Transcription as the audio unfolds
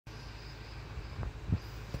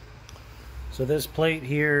So this plate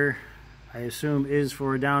here, I assume is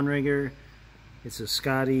for a downrigger. It's a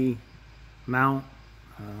Scotty mount.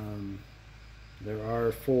 There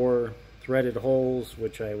are 4 threaded holes,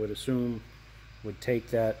 which I would assume would take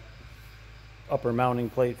that upper mounting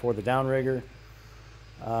plate for the downrigger.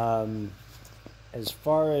 As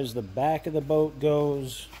far as the back of the boat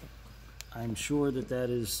goes, I'm sure that that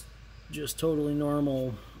is just totally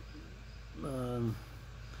normal.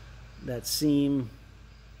 That seam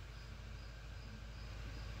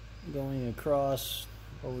going across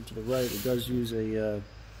over to the right, it does use a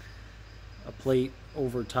plate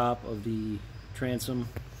over top of the transom,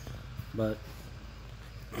 but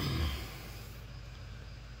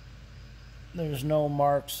there's no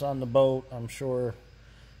marks on the boat. I'm sure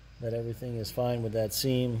that everything is fine with that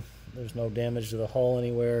seam. There's no damage to the hull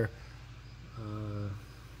anywhere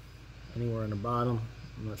in the bottom.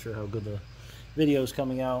 I'm not sure how good the video is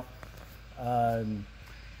coming out.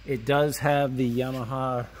 It does have the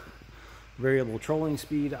Yamaha variable trolling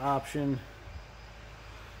speed option,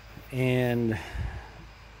 and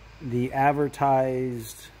the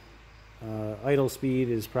advertised idle speed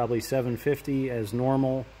is probably 750 as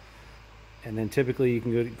normal, and then typically you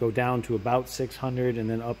can go down to about 600 and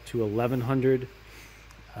then up to 1100.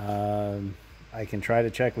 I can try to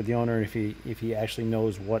check with the owner if he actually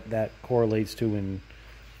knows what that correlates to in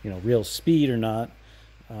real speed or not.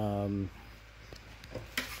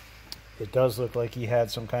 It does look like he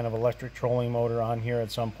had some kind of electric trolling motor on here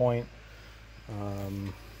at some point.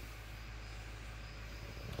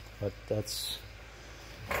 But that's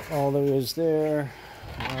all there is there.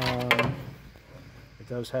 It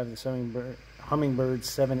does have the Humminbird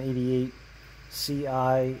 788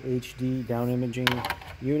 CI HD down imaging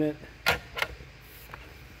unit.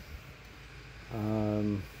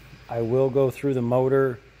 I will go through the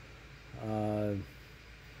motor.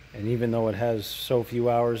 And even though it has so few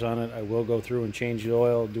hours on it, I will go through and change the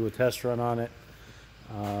oil, do a test run on it.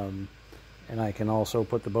 And I can also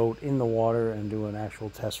put the boat in the water and do an actual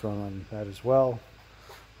test run on that as well.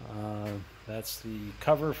 That's the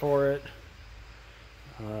cover for it.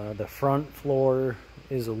 The front floor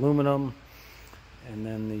is aluminum, and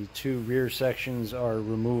then the 2 rear sections are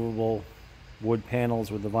removable wood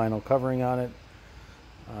panels with the vinyl covering on it.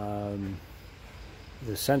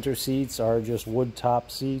 The center seats are just wood top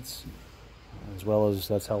seats, as well as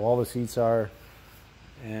that's how all the seats are.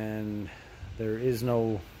 And there is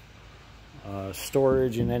no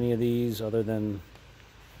storage in any of these, other than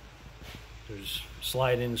there's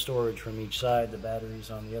slide-in storage from each side. The battery's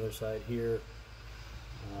on the other side here.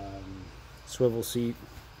 Swivel seat.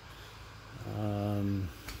 And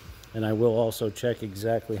I will also check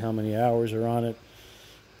exactly how many hours are on it.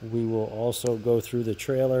 We will also go through the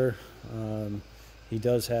trailer. He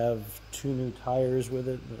does have 2 new tires with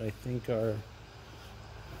it that I think are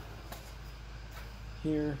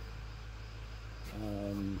here,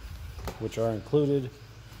 which are included.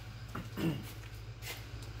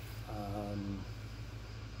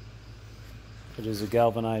 It is a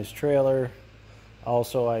galvanized trailer.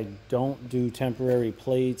 Also, I don't do temporary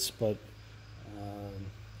plates, but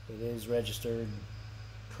it is registered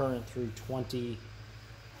current through 20,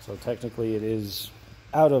 so technically it is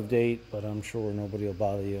out of date, but I'm sure nobody will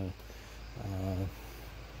bother you,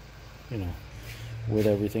 with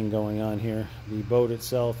everything going on here. The boat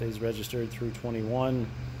itself is registered through 21.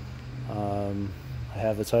 I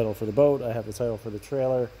have the title for the boat. I have the title for the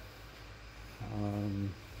trailer.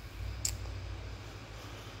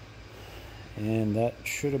 And that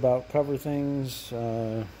should about cover things.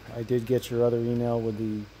 I did get your other email with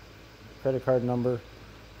the credit card number,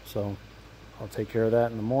 so I'll take care of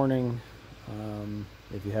that in the morning.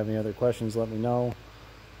 If you have any other questions, let me know.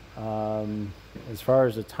 As far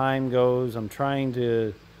as the time goes, I'm trying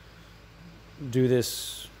to do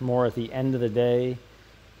this more at the end of the day,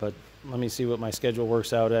 but let me see what my schedule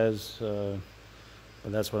works out as. But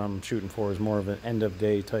that's what I'm shooting for, is more of an end of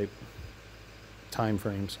day type time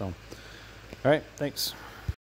frame. So, all right, thanks.